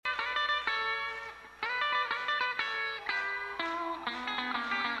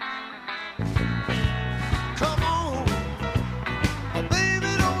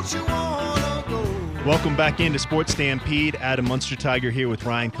Welcome back into Sports Stampede. Adam Munster-Tiger here with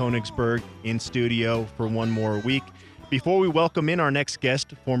Ryan Koenigsberg in studio for one more week. Before we welcome in our next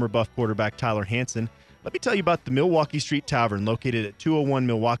guest, former Buff quarterback Tyler Hansen, let me tell you about the Milwaukee Street Tavern, located at 201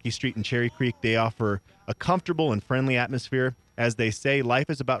 Milwaukee Street in Cherry Creek. They offer a comfortable and friendly atmosphere. As they say, life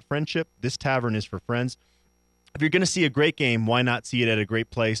is about friendship. This tavern is for friends. If you're going to see a great game, why not see it at a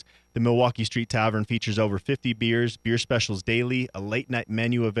great place? The Milwaukee Street Tavern features over 50 beers, beer specials daily, a late-night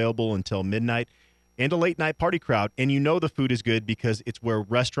menu available until midnight, and a late-night party crowd. And you know the food is good because it's where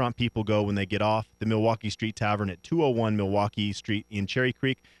restaurant people go when they get off. The Milwaukee Street Tavern at 201 Milwaukee Street in Cherry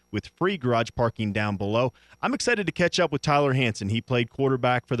Creek, with free garage parking down below. I'm excited to catch up with Tyler Hansen. He played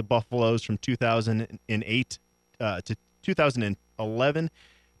quarterback for the Buffaloes from 2008 to 2011.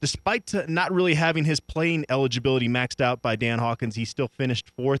 Despite not really having his playing eligibility maxed out by Dan Hawkins, he still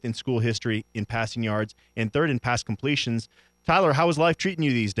finished fourth in school history in passing yards and third in pass completions. Tyler, how is life treating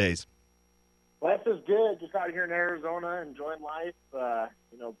you these days? Life is good. Just out here in Arizona, enjoying life.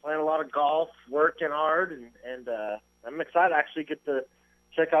 Playing a lot of golf, working hard, and I'm excited to actually get to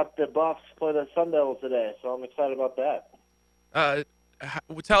check out the Buffs play the Sun Devils today. So I'm excited about that.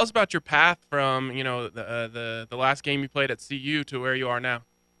 Tell us about your path from the last game you played at CU to where you are now.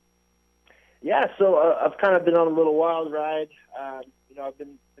 Yeah, so I've kind of been on a little wild ride. I've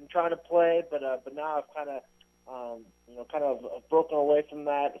been trying to play, but now I've kind of broken away from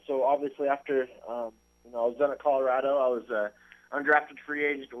that. So obviously after I was done at Colorado, I was undrafted free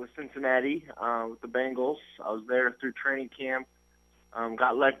agent with Cincinnati with the Bengals. I was there through training camp,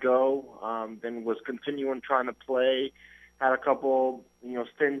 got let go, then was continuing trying to play. Had a couple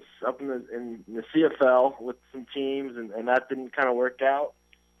stints up in the CFL with some teams, and that didn't kind of work out.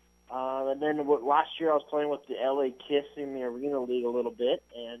 And then last year I was playing with the LA Kiss in the Arena League a little bit,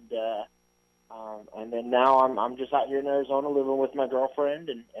 and then now I'm just out here in Arizona living with my girlfriend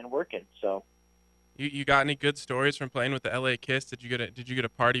and working. So, you got any good stories from playing with the LA Kiss? Did you get a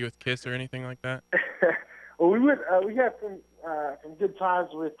party with Kiss or anything like that? Well, we had some good times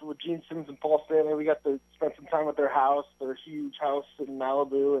with Gene Simmons and Paul Stanley. We got to spend some time at their house, their huge house in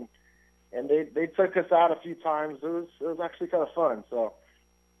Malibu, and they took us out a few times. It was actually kind of fun. So.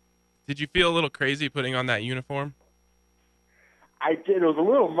 Did you feel a little crazy putting on that uniform? I did. It was a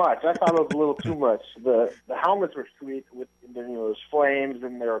little much. I thought it was a little too much. The helmets were sweet with those flames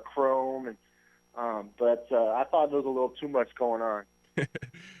and their chrome, but I thought there was a little too much going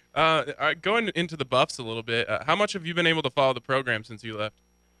on. Going into the Buffs a little bit, how much have you been able to follow the program since you left?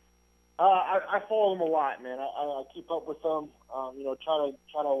 I follow them a lot, man. I keep up with them. Try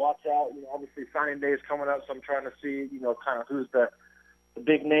to watch out. Obviously signing day is coming up, so I'm trying to see kind of who's the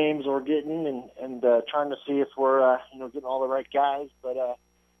big names we're getting, and trying to see if we're getting all the right guys. But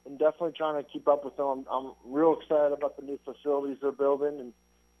I'm definitely trying to keep up with them. I'm real excited about the new facilities they're building, and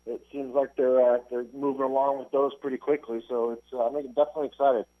it seems like they're moving along with those pretty quickly. So I'm definitely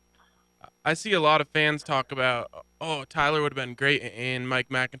excited. I see a lot of fans talk about, Tyler would have been great in Mike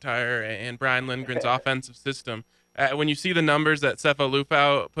McIntyre and Brian Lindgren's offensive system. When you see the numbers that Sefo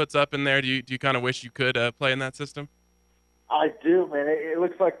Lufau puts up in there, do you kind of wish you could play in that system? I do, man. It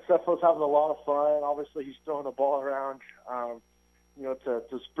looks like Sefo's having a lot of fun. Obviously, he's throwing the ball around,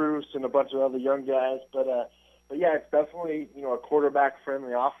 to Spruce and a bunch of other young guys. But yeah, it's definitely a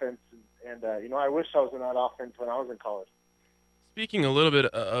quarterback-friendly offense, and I wish I was in that offense when I was in college. Speaking a little bit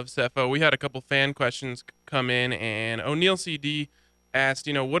of Sefo, we had a couple fan questions come in, and O'Neal CD asked,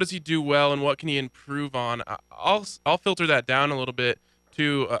 what does he do well and what can he improve on? I'll filter that down a little bit.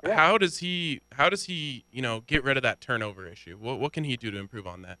 How does he get rid of that turnover issue? What can he do to improve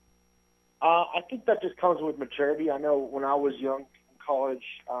on that? I think that just comes with maturity. I know when I was young in college,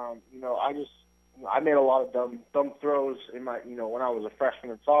 I made a lot of dumb throws in my when I was a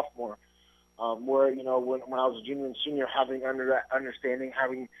freshman and sophomore. Where when I was a junior and senior, having understanding,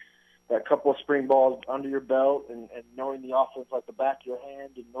 having that couple of spring balls under your belt, and knowing the offense like the back of your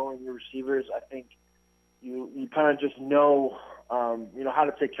hand, and knowing your receivers, I think you kind of just know how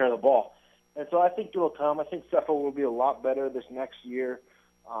to take care of the ball. And so I think it will come. I think Sefo will be a lot better this next year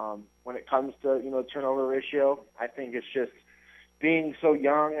when it comes to turnover ratio. I think it's just being so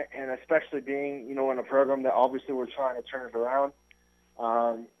young, and especially being in a program that obviously we're trying to turn it around.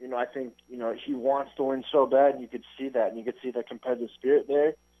 I think he wants to win so bad, and you could see that, and you could see the competitive spirit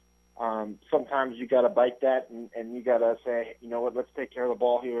there. Sometimes you got to bite that, and you got to say, let's take care of the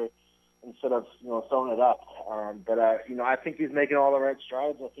ball here instead of throwing it up. But I think he's making all the right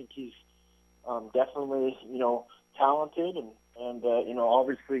strides. I think he's definitely talented, and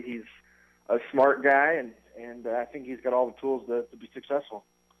obviously he's a smart guy, and I think he's got all the tools to be successful.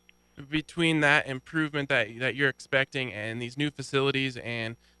 Between that improvement that you're expecting and these new facilities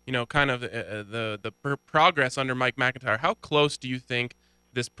and kind of the progress under Mike McIntyre. How close do you think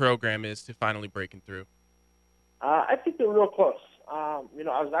this program is to finally breaking through? I think they're real close. I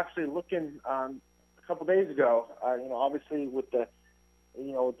was actually looking a couple days ago. Obviously with the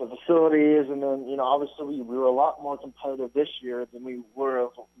with the facilities, and then obviously we were a lot more competitive this year than we were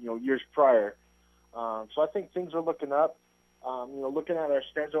years prior. So I think things are looking up. Looking at our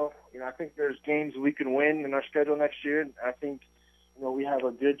schedule, I think there's games we can win in our schedule next year. And I think we have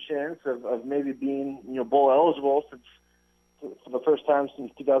a good chance of maybe being bowl eligible for the first time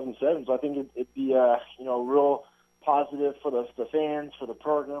since 2007. So I think it'd be real positive for the fans, for the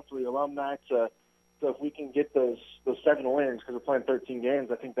program, for the alumni. So if we can get those 7 wins, because we're playing 13 games,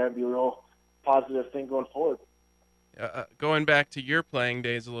 I think that'd be a real positive thing going forward. Going back to your playing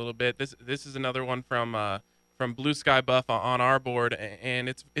days a little bit, this is another one from Blue Sky Buff on our board, and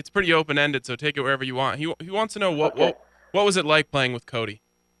it's pretty open ended. So take it wherever you want. He wants to know what was it like playing with Cody.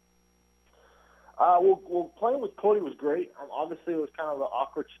 Well, playing with Cody was great. Obviously, it was kind of an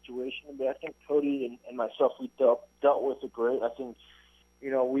awkward situation, but I think Cody and myself, we dealt with it great. I think,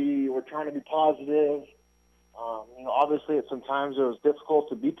 we were trying to be positive. Obviously, at some times it was difficult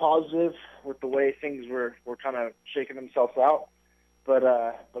to be positive with the way things were kind of shaking themselves out. But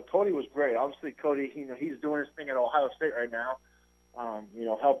Cody was great. Obviously, Cody, he's doing his thing at Ohio State right now,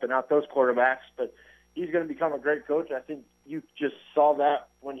 helping out those quarterbacks. But he's going to become a great coach. I think you just saw that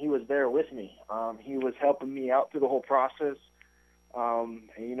when he was there with me. He was helping me out through the whole process.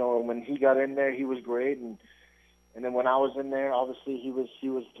 When he got in there, he was great. And then when I was in there, obviously he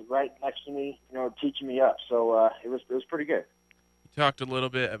was right next to me, teaching me up. So it was pretty good. You talked a little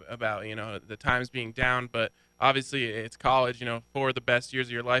bit about the times being down, but obviously it's college. 4 of the best years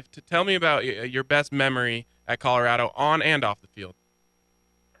of your life. Tell me about your best memory at Colorado, on and off the field.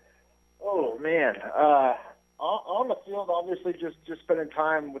 Oh man, on the field, obviously just spending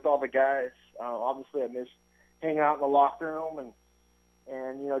time with all the guys. Obviously, I miss hanging out in the locker room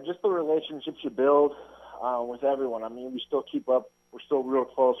and just the relationships you build with everyone. I mean, we still keep up. We're still real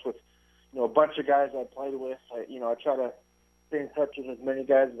close with a bunch of guys I played with. I try to stay in touch with as many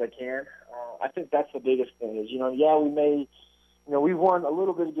guys as I can. I think that's the biggest thing. Is we may. We won a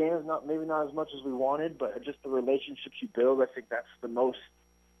little bit of games, maybe not as much as we wanted, but just the relationships you build. I think that's the most.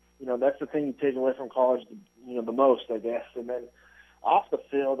 That's the thing you take away from college, the most, I guess. And then off the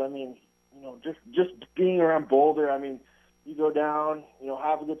field, I mean, just being around Boulder, I mean, you go down,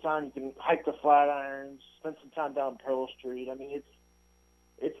 have a good time. You can hike the Flatirons, spend some time down Pearl Street. I mean,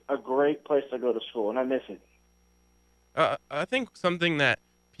 it's a great place to go to school, and I miss it. I think something that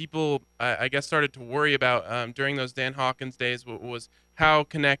people, I guess, started to worry about during those Dan Hawkins days was how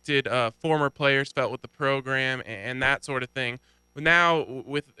connected former players felt with the program and that sort of thing. Now,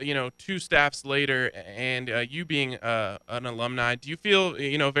 with 2 staffs later, and you being an alumni, do you feel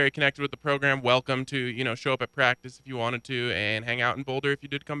very connected with the program? Welcome to show up at practice if you wanted to, and hang out in Boulder if you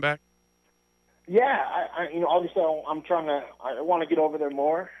did come back. Yeah, obviously I want to get over there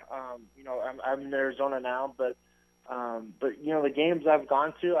more. I'm in Arizona now, but the games I've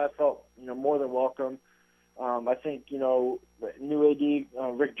gone to, I felt more than welcome. I think new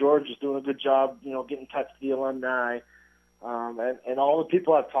AD Rick George is doing a good job, getting in touch with the alumni. And all the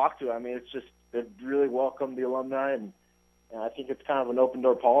people I've talked to, I mean, they've really welcomed the alumni, and I think it's kind of an open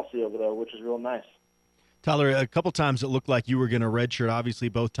door policy over there, which is real nice. Tyler, a couple times it looked like you were going to redshirt. Obviously,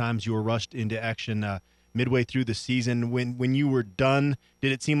 both times you were rushed into action midway through the season. When you were done,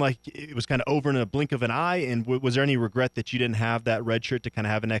 did it seem like it was kind of over in a blink of an eye? And was there any regret that you didn't have that redshirt to kind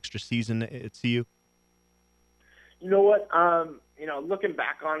of have an extra season at CU? You know what? Looking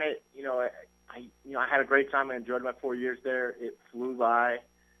back on it, I had a great time. I enjoyed my 4 years there. It flew by.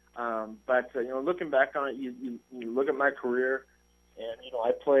 But looking back on it, you look at my career, and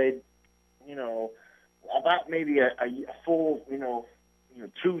I played, about maybe a full,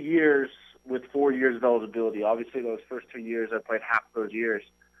 2 years with 4 years of eligibility. Obviously, those first 2 years, I played half those years,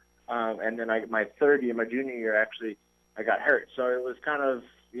 and then my third year, my junior year, actually, I got hurt. So it was kind of,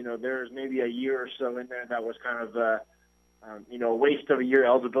 there was maybe a year or so in there that was kind of a waste of a year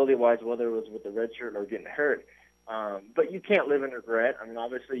eligibility-wise, whether it was with the red shirt or getting hurt. But you can't live in regret. I mean,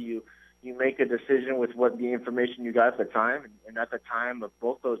 obviously, you make a decision with what the information you got at the time, and at the time of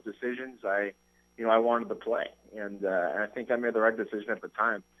both those decisions, I wanted to play, and I think I made the right decision at the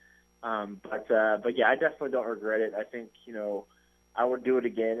time. But yeah, I definitely don't regret it. I think I would do it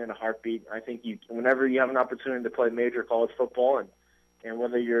again in a heartbeat. I think whenever you have an opportunity to play major college football, and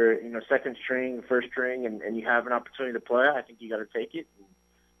whether you're second string, first string, and you have an opportunity to play, I think you got to take it,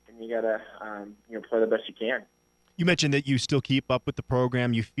 and you got to play the best you can. You mentioned that you still keep up with the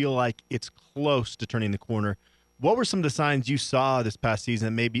program. You feel like it's close to turning the corner. What were some of the signs you saw this past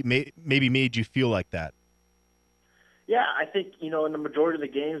season that maybe made you feel like that? Yeah, I think, in the majority of the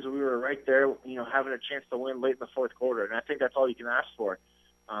games we were right there, having a chance to win late in the fourth quarter. And I think that's all you can ask for.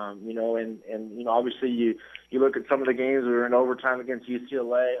 Obviously you look at some of the games, we were in overtime against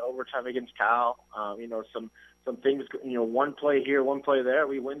UCLA, overtime against Cal, some things, one play here, one play there,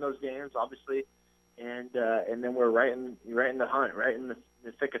 we win those games, obviously. And then we're right in the hunt, right in the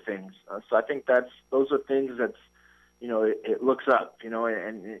thick of things. So I think those are things that's, it looks up,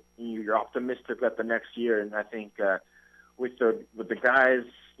 and you're optimistic about the next year. And I think, with the guys,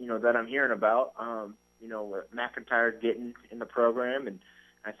 that I'm hearing about, McIntyre getting in the program, and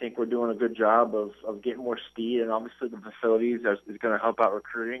I think we're doing a good job of getting more speed, and obviously the facilities is going to help out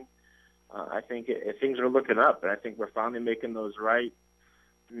recruiting. I think things are looking up, and I think we're finally making those right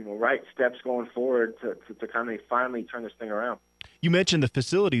steps going forward to kind of finally turn this thing around. You mentioned the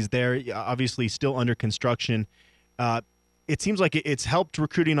facilities there, obviously still under construction. It seems like it's helped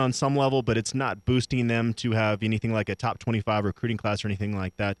recruiting on some level, but it's not boosting them to have anything like a top 25 recruiting class or anything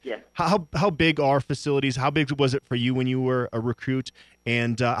like that. Yeah. How big are facilities? How big was it for you when you were a recruit?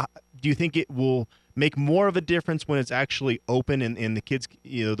 And do you think it will make more of a difference when it's actually open and the kids,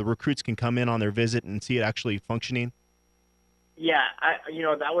 the recruits can come in on their visit and see it actually functioning? Yeah,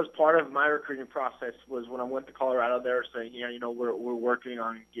 that was part of my recruiting process was when I went to Colorado. They were saying, we're working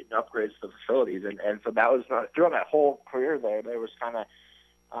on getting upgrades to the facilities, and so that was throughout that whole career there was kind of,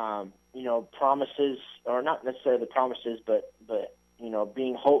 promises, or not necessarily the promises, but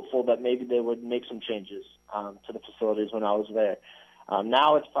being hopeful that maybe they would make some changes to the facilities when I was there.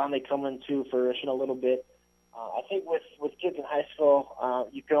 Now it's finally coming to fruition a little bit. I think with kids in high school,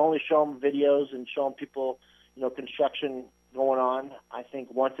 you can only show them videos and show them people, construction going on. I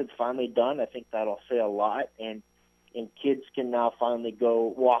think once it's finally done, I think that'll say a lot, and kids can now finally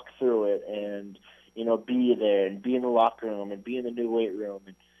go walk through it and be there and be in the locker room and be in the new weight room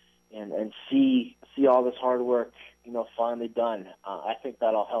and see all this hard work finally done. I think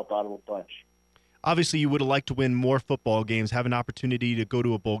that'll help out a bunch. Obviously, you would have liked to win more football games, have an opportunity to go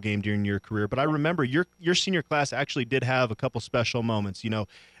to a bowl game during your career. But I remember your senior class actually did have a couple special moments.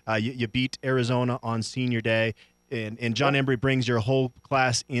 You beat Arizona on senior day. And John Embry brings your whole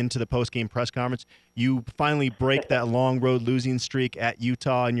class into the post-game press conference. You finally break that long road losing streak at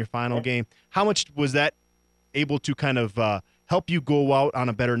Utah in your final game. How much was that able to kind of help you go out on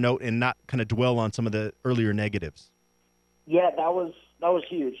a better note and not kind of dwell on some of the earlier negatives? Yeah, that was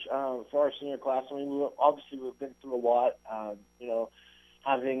huge for our senior class. I mean, we've been through a lot.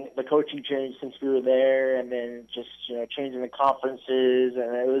 Having the coaching change since we were there, and then just changing the conferences,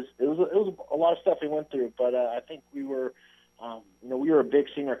 and it was a lot of stuff we went through. But I think we were a big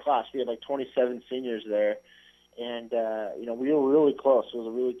senior class. We had like 27 seniors there, and we were really close. It was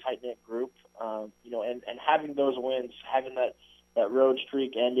a really tight knit group. And having those wins, having that road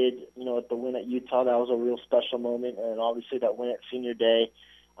streak ended, at the win at Utah, that was a real special moment, and obviously that win at senior day.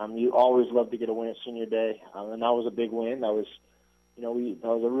 You always love to get a win at senior day, and that was a big win. That was that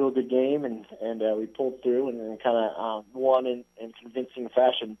was a real good game, and we pulled through and kind of won in convincing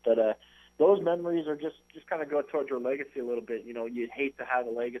fashion. But those memories are just kind of go towards your legacy a little bit. You'd hate to have a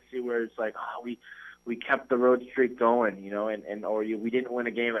legacy where it's like, we kept the road streak going, or we didn't win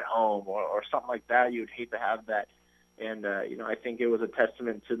a game at home or something like that. You'd hate to have that. And, I think it was a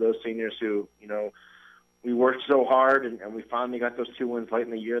testament to those seniors who, we worked so hard and we finally got those 2 wins late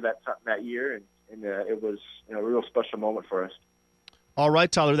in the year that year. And it was a real special moment for us. All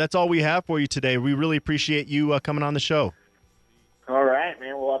right, Tyler, that's all we have for you today. We really appreciate you coming on the show. All right,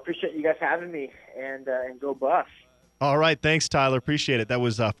 man. Well, I appreciate you guys having me, and go Buffs. All right, thanks, Tyler. Appreciate it. That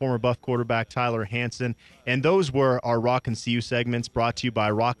was former Buff quarterback Tyler Hansen. And those were our Rock and CU segments brought to you by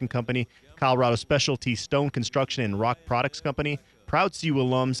Rock & Company, Colorado Specialty Stone Construction and Rock Products Company, proud CU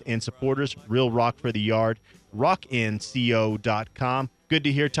alums and supporters, Real Rock for the Yard, rockinco.com. Good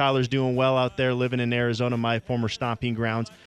to hear Tyler's doing well out there living in Arizona, my former stomping grounds.